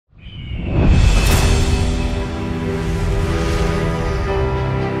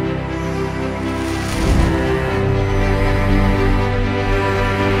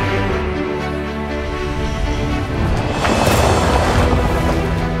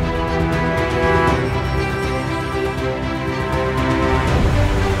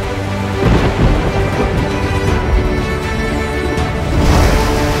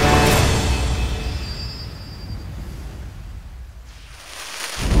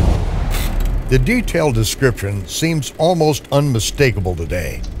The detailed description seems almost unmistakable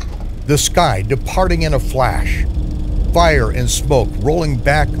today. The sky departing in a flash, fire and smoke rolling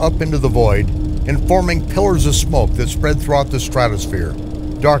back up into the void and forming pillars of smoke that spread throughout the stratosphere,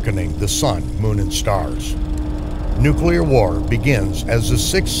 darkening the sun, moon, and stars. Nuclear war begins as the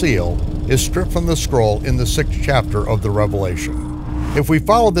sixth seal is stripped from the scroll in the 6th chapter of the Revelation. If we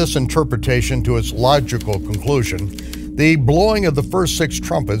follow this interpretation to its logical conclusion, the blowing of the first 6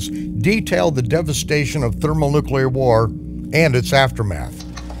 trumpets detail the devastation of thermonuclear war and its aftermath.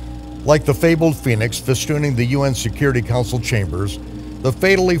 Like the fabled phoenix festooning the UN Security Council chambers, the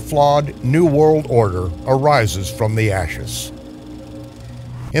fatally flawed New World Order arises from the ashes.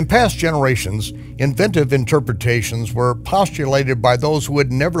 In past generations, inventive interpretations were postulated by those who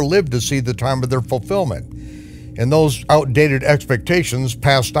had never lived to see the time of their fulfillment, and those outdated expectations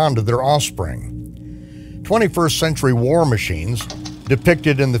passed on to their offspring. 21st century war machines,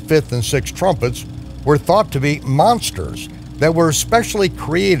 depicted in the 5th and 6th trumpets, were thought to be monsters that were specially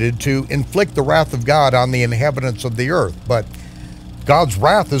created to inflict the wrath of God on the inhabitants of the earth. But God's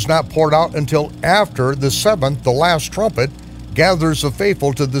wrath is not poured out until after the 7th, the last trumpet, gathers the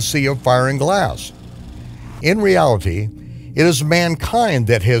faithful to the sea of fire and glass. In reality, it is mankind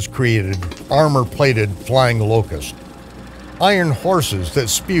that has created armor-plated flying locusts, iron horses that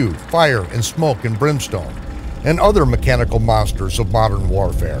spew fire and smoke and brimstone, and other mechanical monsters of modern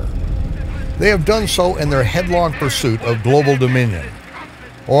warfare. They have done so in their headlong pursuit of global dominion,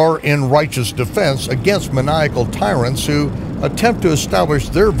 or in righteous defense against maniacal tyrants who attempt to establish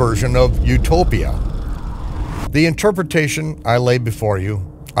their version of utopia. The interpretation I lay before you,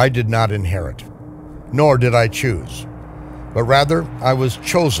 I did not inherit, nor did I choose, but rather I was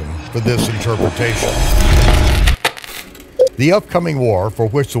chosen for this interpretation. The upcoming war for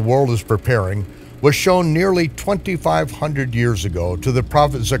which the world is preparing was shown nearly 2,500 years ago to the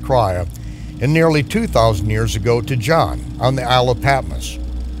prophet Zechariah and nearly 2,000 years ago to John on the Isle of Patmos.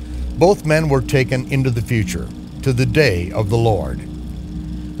 Both men were taken into the future, to the day of the Lord.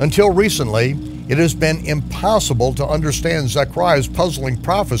 Until recently, it has been impossible to understand Zechariah's puzzling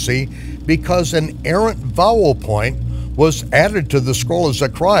prophecy because an errant vowel point was added to the scroll of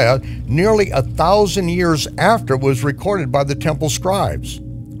Zechariah nearly 1,000 years after it was recorded by the temple scribes.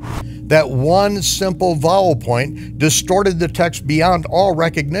 That one simple vowel point distorted the text beyond all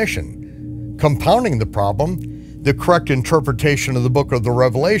recognition. Compounding the problem, the correct interpretation of the book of the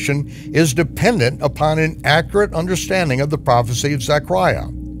Revelation is dependent upon an accurate understanding of the prophecy of Zechariah.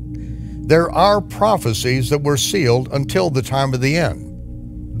 There are prophecies that were sealed until the time of the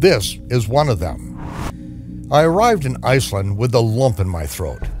end. This is one of them. I arrived in Iceland with a lump in my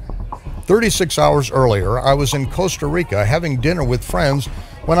throat. 36 hours earlier, I was in Costa Rica having dinner with friends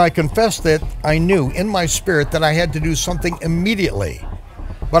when I confessed that I knew in my spirit that I had to do something immediately,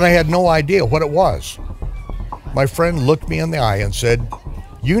 but I had no idea what it was. My friend looked me in the eye and said,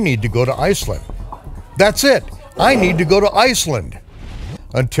 "You need to go to Iceland." That's it, I need to go to Iceland.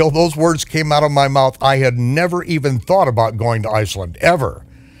 Until those words came out of my mouth, I had never even thought about going to Iceland, ever.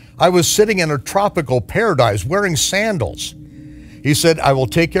 I was sitting in a tropical paradise wearing sandals. He said, "I will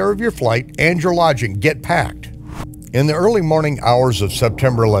take care of your flight and your lodging. Get packed." In the early morning hours of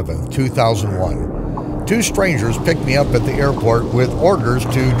September 11, 2001, 2 strangers picked me up at the airport with orders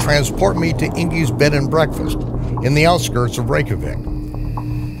to transport me to Ingi's bed and breakfast in the outskirts of Reykjavik.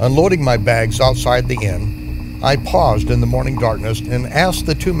 Unloading my bags outside the inn, I paused in the morning darkness and asked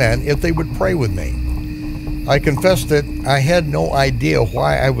the 2 men if they would pray with me. I confessed that I had no idea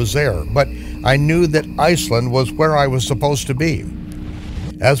why I was there, but I knew that Iceland was where I was supposed to be.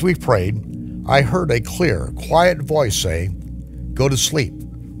 As we prayed, I heard a clear, quiet voice say, "Go to sleep.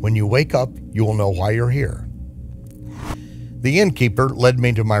 When you wake up, you will know why you're here." The innkeeper led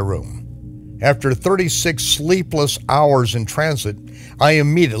me to my room. After 36 sleepless hours in transit, I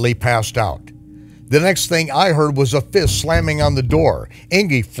immediately passed out. The next thing I heard was a fist slamming on the door.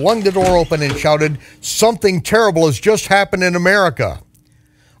 Ingi flung the door open and shouted, "Something terrible has just happened in America."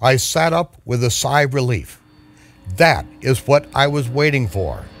 I sat up with a sigh of relief. That is what I was waiting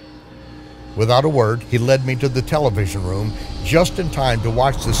for. Without a word, he led me to the television room just in time to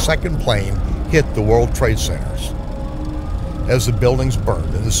watch the second plane hit the World Trade Centers. As the buildings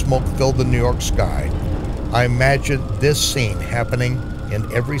burned and the smoke filled the New York sky, I imagined this scene happening in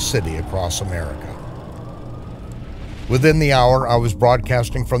every city across America. Within the hour, I was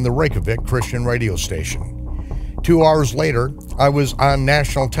broadcasting from the Reykjavik Christian radio station. 2 hours later, I was on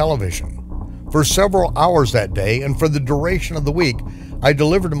national television. For several hours that day, and for the duration of the week, I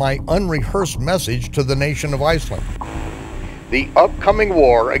delivered my unrehearsed message to the nation of Iceland. The upcoming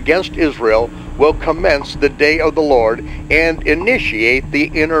war against Israel will commence the day of the Lord and initiate the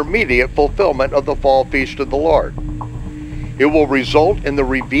intermediate fulfillment of the fall feast of the Lord. It will result in the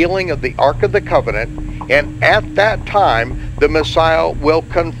revealing of the Ark of the Covenant, and at that time the Messiah will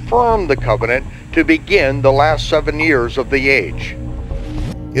confirm the covenant to begin the last 7 years of the age.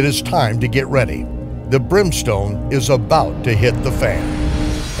 It is time to get ready. The brimstone is about to hit the fan.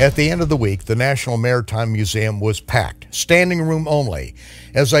 At the end of the week, the National Maritime Museum was packed, standing room only,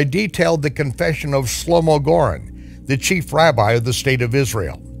 as I detailed the confession of Shlomo Goren, the chief rabbi of the state of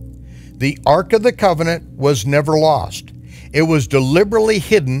Israel. The Ark of the Covenant was never lost. It was deliberately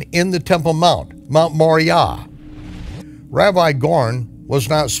hidden in the Temple Mount, Mount Moriah. Rabbi Goren was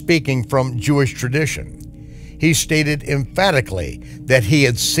not speaking from Jewish tradition. He stated emphatically that he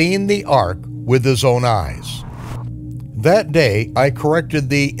had seen the Ark with his own eyes. That day, I corrected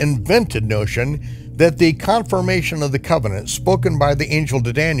the invented notion that the confirmation of the covenant spoken by the angel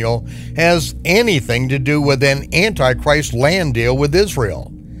to Daniel has anything to do with an Antichrist land deal with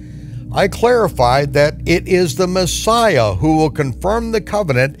Israel. I clarified that it is the Messiah who will confirm the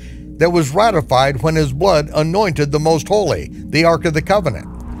covenant that was ratified when his blood anointed the Most Holy, the Ark of the Covenant.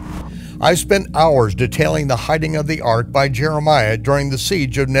 I spent hours detailing the hiding of the Ark by Jeremiah during the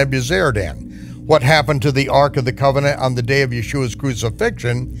siege of Nebuzaradan, what happened to the Ark of the Covenant on the day of Yeshua's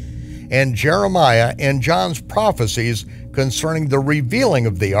crucifixion, and Jeremiah and John's prophecies concerning the revealing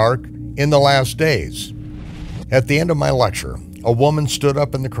of the Ark in the last days. At the end of my lecture, a woman stood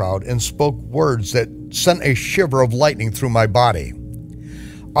up in the crowd and spoke words that sent a shiver of lightning through my body.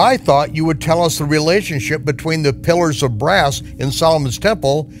 I thought you would tell us the relationship between the pillars of brass in Solomon's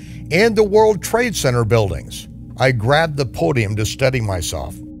temple and the World Trade Center buildings. I grabbed the podium to steady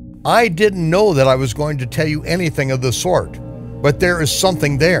myself. I didn't know that I was going to tell you anything of the sort, but there is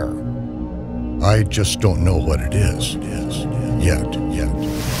something there. I just don't know what it is yet.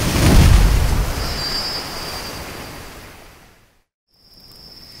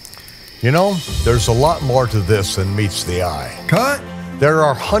 You know, there's a lot more to this than meets the eye. Cut! There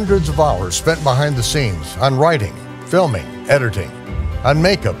are hundreds of hours spent behind the scenes on writing, filming, editing, on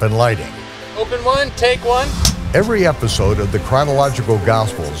makeup and lighting. Open one, take one. Every episode of the Chronological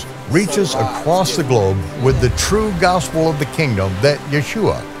Gospels reaches across the globe with the true gospel of the kingdom that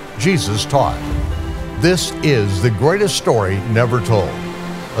Yeshua, Jesus, taught. This is the greatest story never told,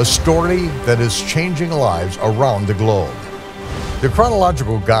 a story that is changing lives around the globe. The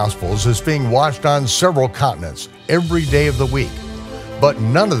Chronological Gospels is being watched on several continents every day of the week, but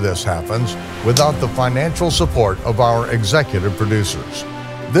none of this happens without the financial support of our executive producers.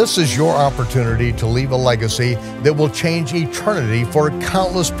 This is your opportunity to leave a legacy that will change eternity for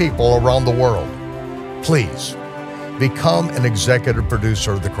countless people around the world. Please, become an executive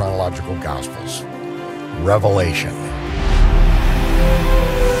producer of the Chronological Gospels. Revelation.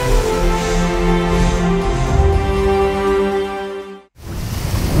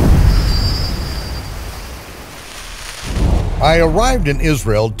 I arrived in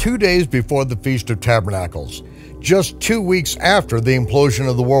Israel 2 days before the Feast of Tabernacles, just 2 weeks after the implosion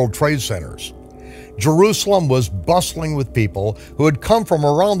of the World Trade Centers. Jerusalem was bustling with people who had come from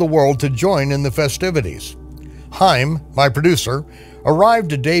around the world to join in the festivities. Chaim, my producer,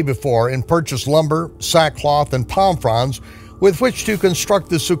 arrived a day before and purchased lumber, sackcloth, and palm fronds with which to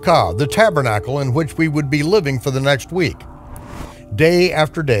construct the sukkah, the tabernacle in which we would be living for the next week. Day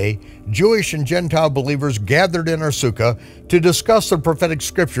after day, Jewish and Gentile believers gathered in our sukkah to discuss the prophetic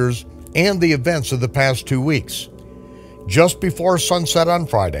scriptures and the events of the past 2 weeks. Just before sunset on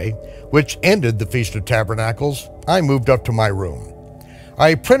Friday, which ended the Feast of Tabernacles, I moved up to my room.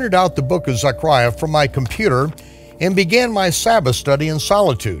 I printed out the book of Zechariah from my computer and began my Sabbath study in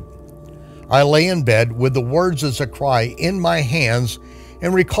solitude. I lay in bed with the words of Zechariah in my hands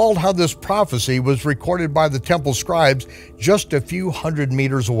and recalled how this prophecy was recorded by the temple scribes just a few hundred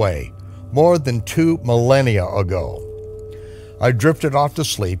meters away, more than 2 millennia ago. I drifted off to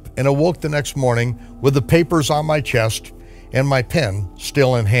sleep and awoke the next morning with the papers on my chest and my pen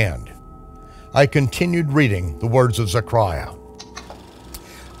still in hand. I continued reading the words of Zechariah.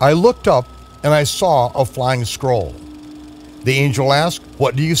 I looked up and I saw a flying scroll. The angel asked,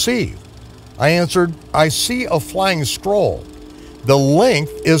 "What do you see?" I answered, "I see a flying scroll. The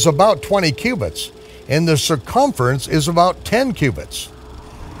length is about 20 cubits, and the circumference is about 10 cubits.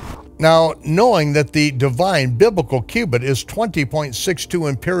 Now, knowing that the divine biblical cubit is 20.62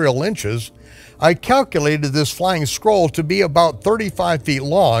 imperial inches, I calculated this flying scroll to be about 35 feet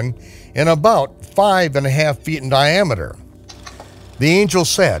long and about 5.5 feet in diameter. The angel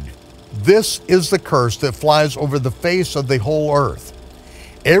said, "This is the curse that flies over the face of the whole earth.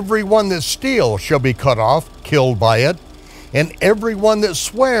 Everyone that steals shall be cut off, killed by it. and every one that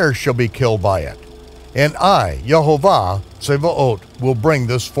swears shall be killed by it. And I, Yehovah Tsevaot, will bring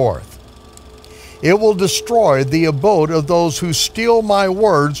this forth. It will destroy the abode of those who steal my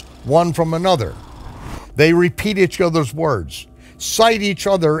words one from another. They repeat each other's words, cite each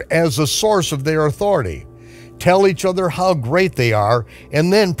other as the source of their authority, tell each other how great they are,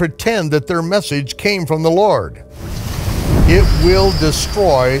 and then pretend that their message came from the Lord. It will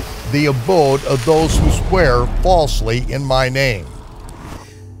destroy the abode of those who swear falsely in my name.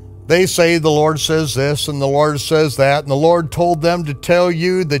 They say the Lord says this and the Lord says that, and the Lord told them to tell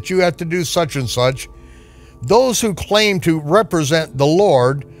you that you have to do such and such. Those who claim to represent the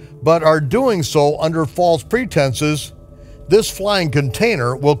Lord but are doing so under false pretenses, this flying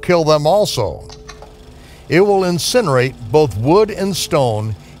container will kill them also. It will incinerate both wood and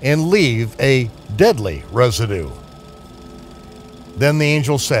stone and leave a deadly residue. Then the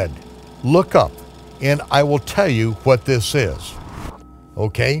angel said, look up, and I will tell you what this is.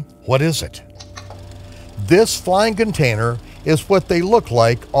 Okay, what is it? This flying container is what they look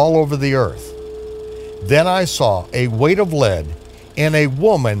like all over the earth. Then I saw a weight of lead and a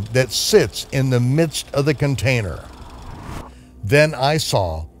woman that sits in the midst of the container. Then I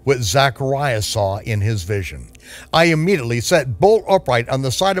saw what Zechariah saw in his vision. I immediately sat bolt upright on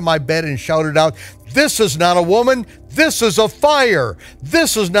the side of my bed and shouted out, this is not a woman, this is a fire.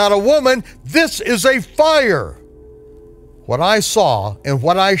 This is not a woman, this is a fire. What I saw and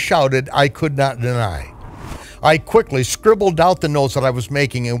what I shouted, I could not deny. I quickly scribbled out the notes that I was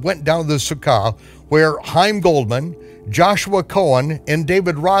making and went down to the sukkah where Chaim Goldman, Joshua Cohen, and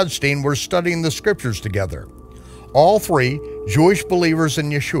David Rodstein were studying the scriptures together. All three Jewish believers in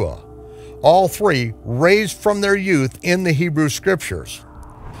Yeshua. All three raised from their youth in the Hebrew scriptures.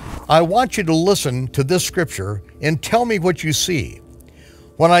 I want you to listen to this scripture and tell me what you see.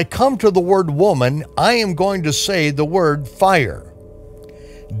 When I come to the word woman, I am going to say the word fire.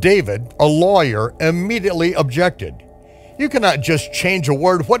 David, a lawyer, immediately objected. You cannot just change a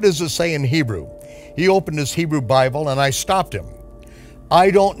word. What does it say in Hebrew? He opened his Hebrew Bible and I stopped him.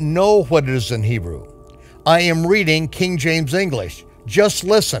 I don't know what it is in Hebrew. I am reading King James English. Just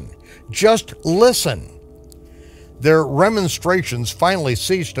listen. Just listen. Their remonstrations finally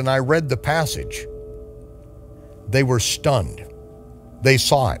ceased and I read the passage. They were stunned. They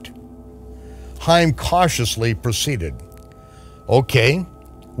saw it. Chaim cautiously proceeded. Okay,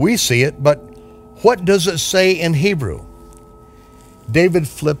 we see it, but what does it say in Hebrew? David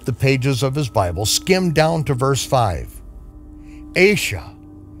flipped the pages of his Bible, skimmed down to verse 5. Asha,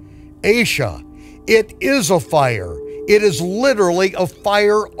 Asha, it is a fire. It is literally a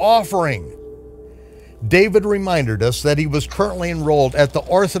fire offering. David reminded us that he was currently enrolled at the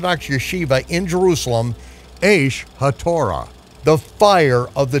Orthodox Yeshiva in Jerusalem, Aish HaTorah, the fire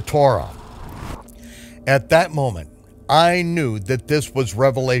of the Torah. At that moment, I knew that this was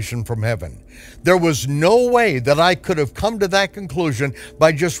revelation from heaven. There was no way that I could have come to that conclusion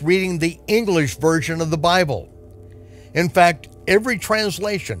by just reading the English version of the Bible. In fact, every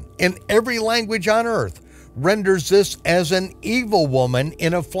translation in every language on earth renders this as an evil woman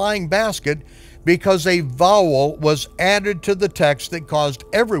in a flying basket because a vowel was added to the text that caused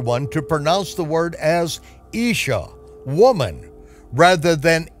everyone to pronounce the word as Isha, woman, rather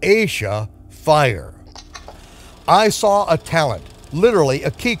than Asha, fire. I saw a talent, literally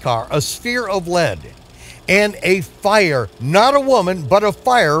a kikar, a sphere of lead, and a fire, not a woman, but a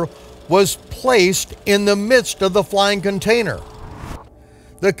fire, was placed in the midst of the flying container.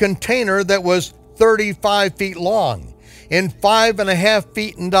 The container that was 35 feet long and 5.5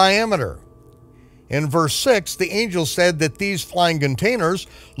 feet in diameter. In verse 6, the angel said that these flying containers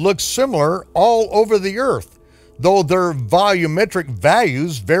look similar all over the earth, though their volumetric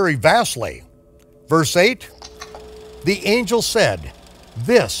values vary vastly. Verse 8, the angel said,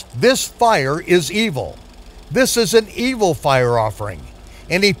 this fire is evil. This is an evil fire offering.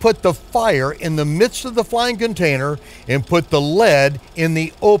 And he put the fire in the midst of the flying container and put the lead in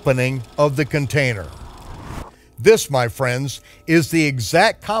the opening of the container. This, my friends, is the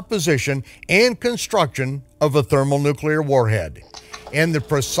exact composition and construction of a thermonuclear warhead and the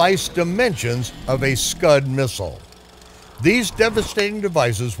precise dimensions of a Scud missile. These devastating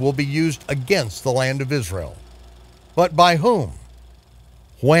devices will be used against the land of Israel. But by whom?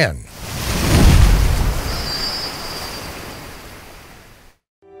 When?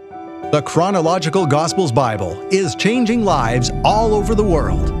 The Chronological Gospels Bible is changing lives all over the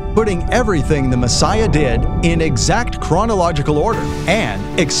world, putting everything the Messiah did in exact chronological order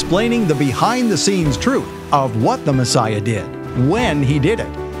and explaining the behind-the-scenes truth of what the Messiah did, when he did it,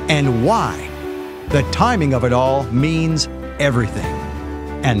 and why. The timing of it all means everything.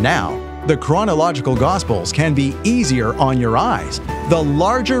 And now, The Chronological Gospels can be easier on your eyes. The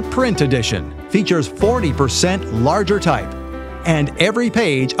larger print edition features 40% larger type, and every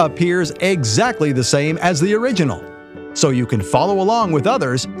page appears exactly the same as the original, so you can follow along with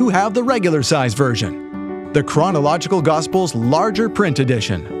others who have the regular size version. The Chronological Gospels larger print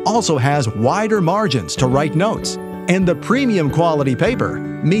edition also has wider margins to write notes, and the premium quality paper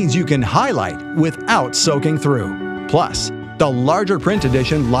means you can highlight without soaking through. Plus, the larger print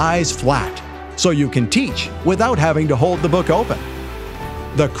edition lies flat, so you can teach without having to hold the book open.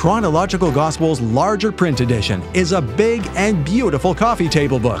 The Chronological Gospels larger print edition is a big and beautiful coffee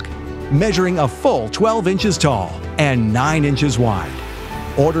table book, measuring a full 12 inches tall and 9 inches wide.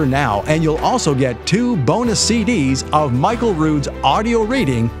 Order now and you'll also get 2 bonus CDs of Michael Rood's audio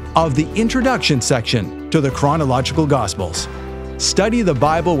reading of the introduction section to the Chronological Gospels. Study the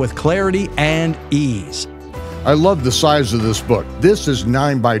Bible with clarity and ease. I love the size of this book. This is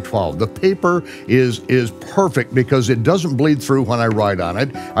 9 by 12. The paper is perfect because it doesn't bleed through when I write on it.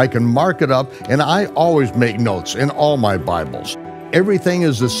 I can mark it up, and I always make notes in all my Bibles. Everything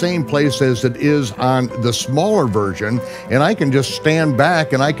is the same place as it is on the smaller version, and I can just stand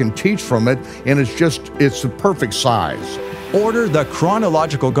back and I can teach from it, and it's the perfect size. Order the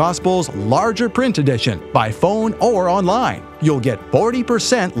Chronological Gospels larger print edition by phone or online. You'll get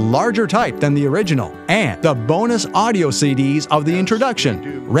 40% larger type than the original and the bonus audio CDs of the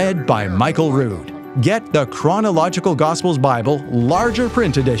introduction, read by Michael Rood. Get the Chronological Gospels Bible larger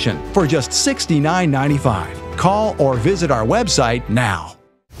print edition for just $69.95. Call or visit our website now.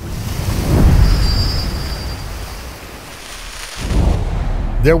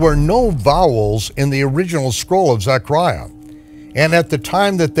 There were no vowels in the original scroll of Zechariah, and at the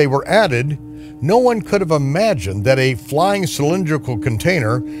time that they were added, no one could have imagined that a flying cylindrical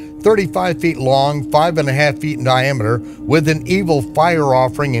container, 35 feet long, 5.5 feet in diameter, with an evil fire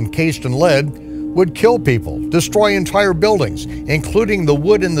offering encased in lead, would kill people, destroy entire buildings, including the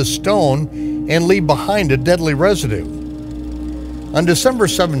wood and the stone, and leave behind a deadly residue. On December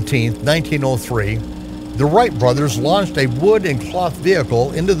 17, 1903, the Wright brothers launched a wood and cloth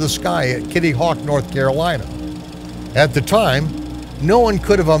vehicle into the sky at Kitty Hawk, North Carolina. At the time, no one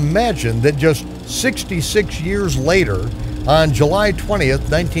could have imagined that just 66 years later, on July 20th,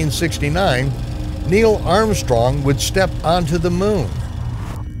 1969, Neil Armstrong would step onto the moon.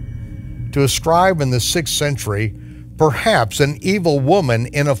 To ascribe in the 6th century, perhaps an evil woman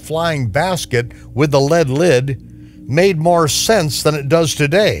in a flying basket with a lead lid made more sense than it does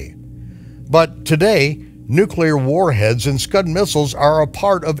today. But today, nuclear warheads and Scud missiles are a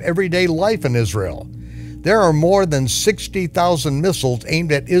part of everyday life in Israel. There are more than 60,000 missiles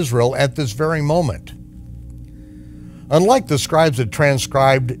aimed at Israel at this very moment. Unlike the scribes that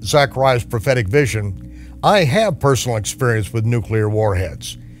transcribed Zechariah's prophetic vision, I have personal experience with nuclear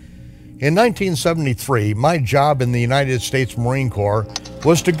warheads. In 1973, my job in the United States Marine Corps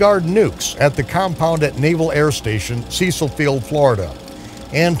was to guard nukes at the compound at Naval Air Station, Cecil Field, Florida,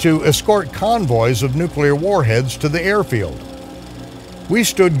 and to escort convoys of nuclear warheads to the airfield. We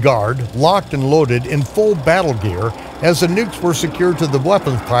stood guard, locked and loaded in full battle gear as the nukes were secured to the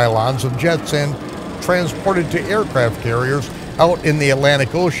weapons pylons of jets and transported to aircraft carriers out in the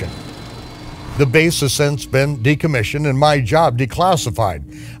Atlantic Ocean. The base has since been decommissioned and my job declassified.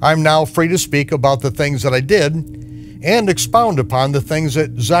 I'm now free to speak about the things that I did and expound upon the things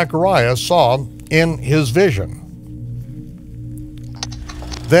that Zechariah saw in his vision.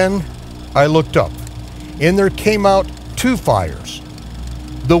 Then I looked up, and there came out 2 fires.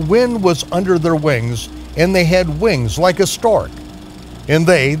 The wind was under their wings, and they had wings like a stork. And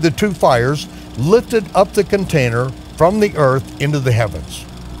they, the 2 fires, lifted up the container from the earth into the heavens.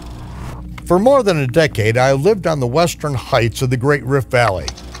 For more than a decade, I lived on the western heights of the Great Rift Valley,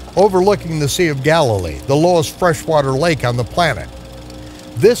 overlooking the Sea of Galilee, the lowest freshwater lake on the planet.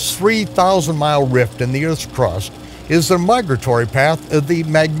 This 3,000-mile rift in the Earth's crust is the migratory path of the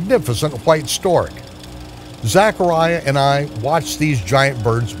magnificent white stork. Zechariah and I watched these giant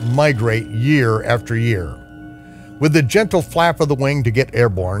birds migrate year after year. With the gentle flap of the wing to get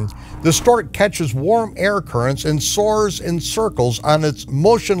airborne, the stork catches warm air currents and soars in circles on its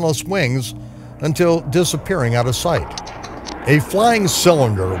motionless wings until disappearing out of sight. A flying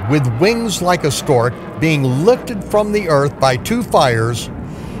cylinder with wings like a stork being lifted from the earth by 2 fires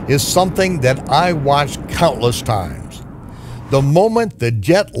is something that I watched countless times. The moment the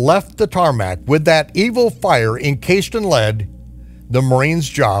jet left the tarmac with that evil fire encased in lead, the Marine's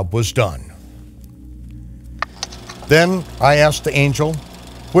job was done. Then I asked the angel,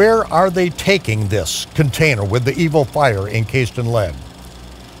 where are they taking this container with the evil fire encased in lead?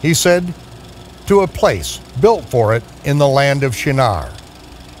 He said, to a place built for it in the land of Shinar.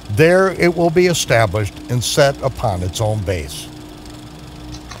 There it will be established and set upon its own base.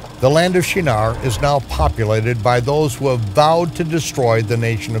 The land of Shinar is now populated by those who have vowed to destroy the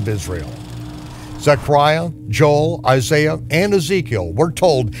nation of Israel. Zechariah, Joel, Isaiah, and Ezekiel were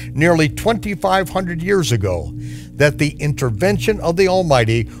told nearly 2,500 years ago that the intervention of the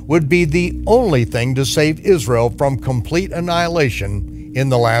Almighty would be the only thing to save Israel from complete annihilation in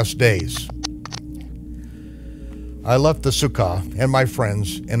the last days. I left the sukkah and my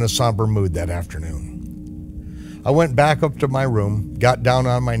friends in a somber mood that afternoon. I went back up to my room, got down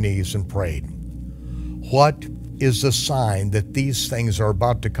on my knees, and prayed. What is the sign that these things are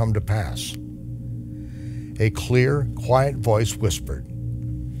about to come to pass? A clear, quiet voice whispered,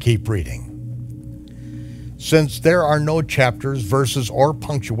 "Keep reading." Since there are no chapters, verses, or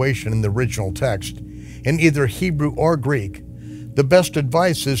punctuation in the original text, in either Hebrew or Greek, the best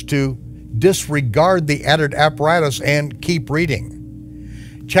advice is to disregard the added apparatus and keep reading.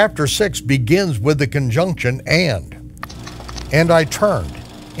 Chapter 6 begins with the conjunction "and." And I turned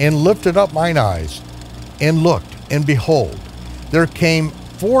and lifted up mine eyes and looked, and behold, there came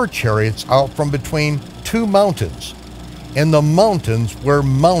 4 chariots out from between 2 mountains, and the mountains were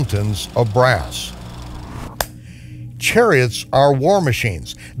mountains of brass. Chariots are war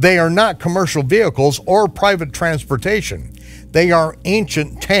machines. They are not commercial vehicles or private transportation. They are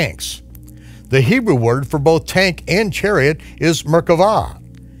ancient tanks. The Hebrew word for both tank and chariot is merkavah.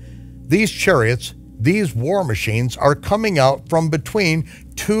 These chariots, these war machines, are coming out from between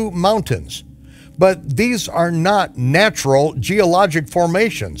 2 mountains. But these are not natural geologic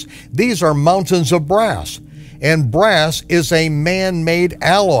formations. These are mountains of brass, and brass is a man-made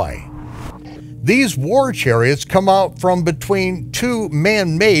alloy. These war chariots come out from between 2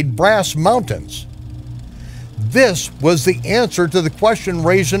 man-made brass mountains. This was the answer to the question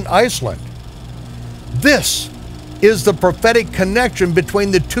raised in Iceland. This is the prophetic connection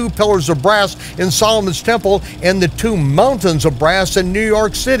between the 2 pillars of brass in Solomon's temple and the 2 mountains of brass in New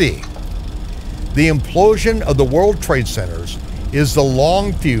York City. The implosion of the World Trade Centers is the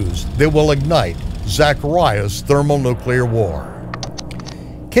long fuse that will ignite Zechariah's thermonuclear war.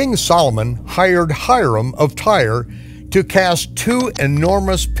 King Solomon hired Hiram of Tyre to cast 2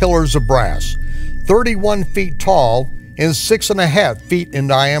 enormous pillars of brass, 31 feet tall and 6.5 feet in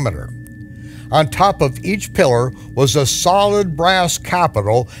diameter. On top of each pillar was a solid brass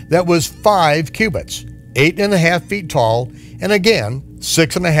capital that was 5 cubits, 8.5 feet tall, and again,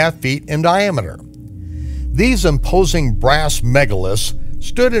 6.5 feet in diameter. These imposing brass megaliths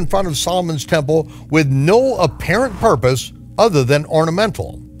stood in front of Solomon's temple with no apparent purpose other than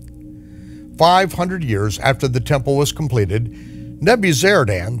ornamental. 500 years after the temple was completed,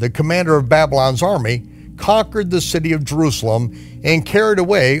 Nebuzaradan, the commander of Babylon's army, conquered the city of Jerusalem and carried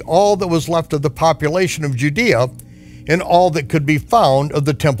away all that was left of the population of Judea and all that could be found of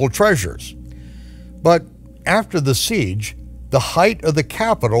the temple treasures. But after the siege, the height of the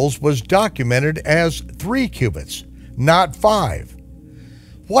capitals was documented as 3 cubits, not 5.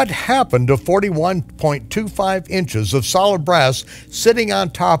 What happened to 41.25 inches of solid brass sitting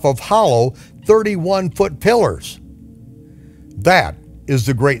on top of hollow 31-foot pillars? That is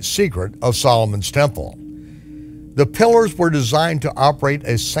the great secret of Solomon's temple. The pillars were designed to operate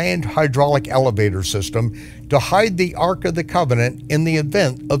a sand hydraulic elevator system to hide the Ark of the Covenant in the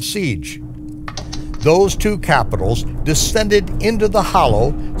event of siege. Those 2 capitals descended into the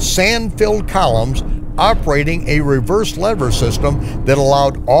hollow, sand-filled columns, operating a reverse lever system that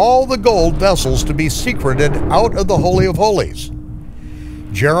allowed all the gold vessels to be secreted out of the Holy of Holies.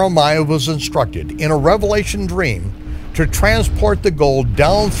 Jeremiah was instructed in a revelation dream to transport the gold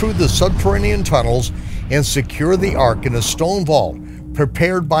down through the subterranean tunnels and secure the ark in a stone vault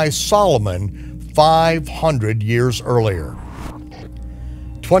prepared by Solomon 500 years earlier.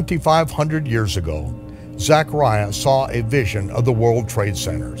 2,500 years ago, Zechariah saw a vision of the World Trade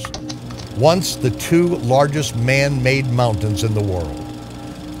Centers, once the 2 largest man-made mountains in the world.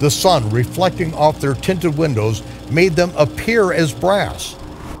 The sun reflecting off their tinted windows made them appear as brass.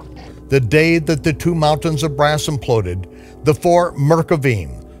 The day that the 2 mountains of brass imploded, the 4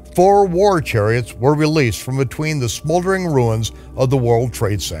 Merkavim, 4 war chariots, were released from between the smoldering ruins of the World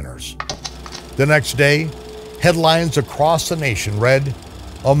Trade Centers. The next day, headlines across the nation read,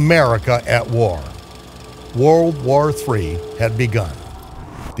 "America at War." World War III had begun.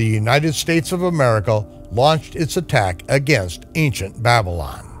 The United States of America launched its attack against ancient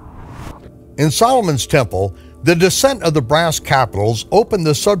Babylon. In Solomon's temple, the descent of the brass capitals opened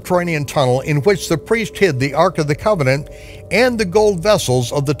the subterranean tunnel in which the priest hid the Ark of the Covenant and the gold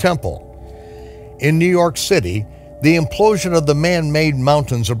vessels of the temple. In New York City, the implosion of the man-made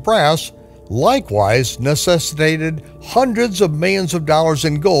mountains of brass likewise necessitated hundreds of millions of dollars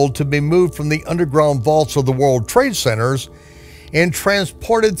in gold to be moved from the underground vaults of the World Trade Centers and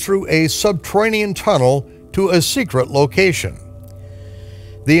transported through a subterranean tunnel to a secret location.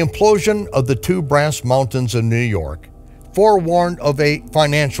 The implosion of the two brass mountains in New York forewarned of a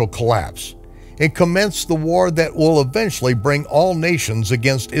financial collapse and commenced the war that will eventually bring all nations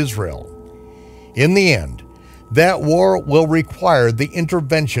against Israel. In the end, that war will require the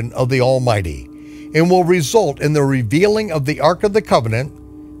intervention of the Almighty and will result in the revealing of the Ark of the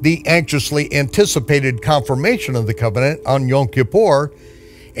Covenant, the anxiously anticipated confirmation of the covenant on Yom Kippur,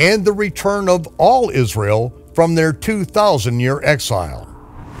 and the return of all Israel from their 2,000-year exile.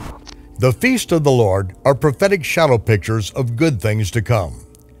 The feasts of the Lord are prophetic shadow pictures of good things to come.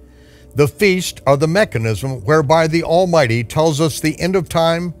 The feasts are the mechanism whereby the Almighty tells us the end of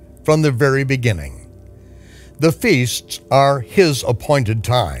time from the very beginning. The feasts are His appointed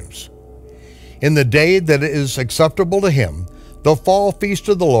times. In the day that is acceptable to Him, the fall feast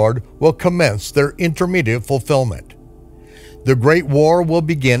of the Lord will commence their intermediate fulfillment. The great war will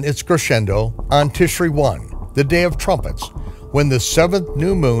begin its crescendo on Tishri 1, the day of trumpets, when the 7th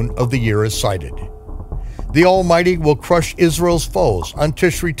new moon of the year is sighted. The Almighty will crush Israel's foes on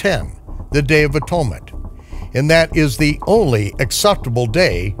Tishri 10, the day of atonement, and that is the only acceptable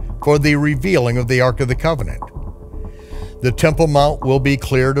day for the revealing of the Ark of the Covenant. The Temple Mount will be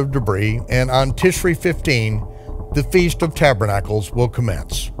cleared of debris, and on Tishri 15, the Feast of Tabernacles will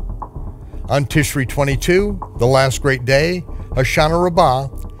commence. On Tishri 22, the last great day, Hoshana Rabbah,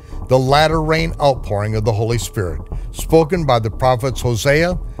 the latter rain outpouring of the Holy Spirit, spoken by the prophets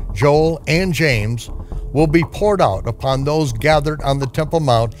Hosea, Joel, and James, will be poured out upon those gathered on the Temple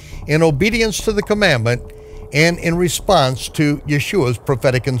Mount in obedience to the commandment and in response to Yeshua's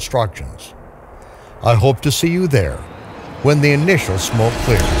prophetic instructions. I hope to see you there when the initial smoke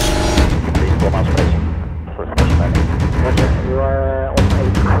clears.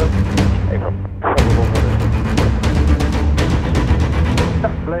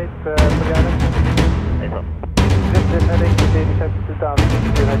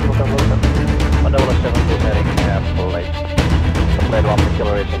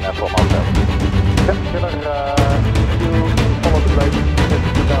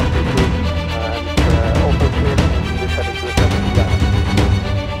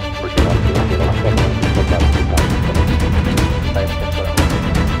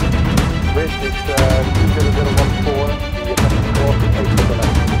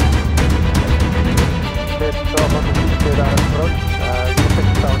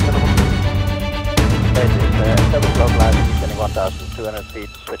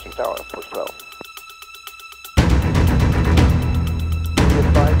 Switching tower, push 12.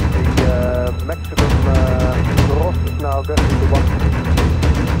 The maximum gross is now 30 to 1.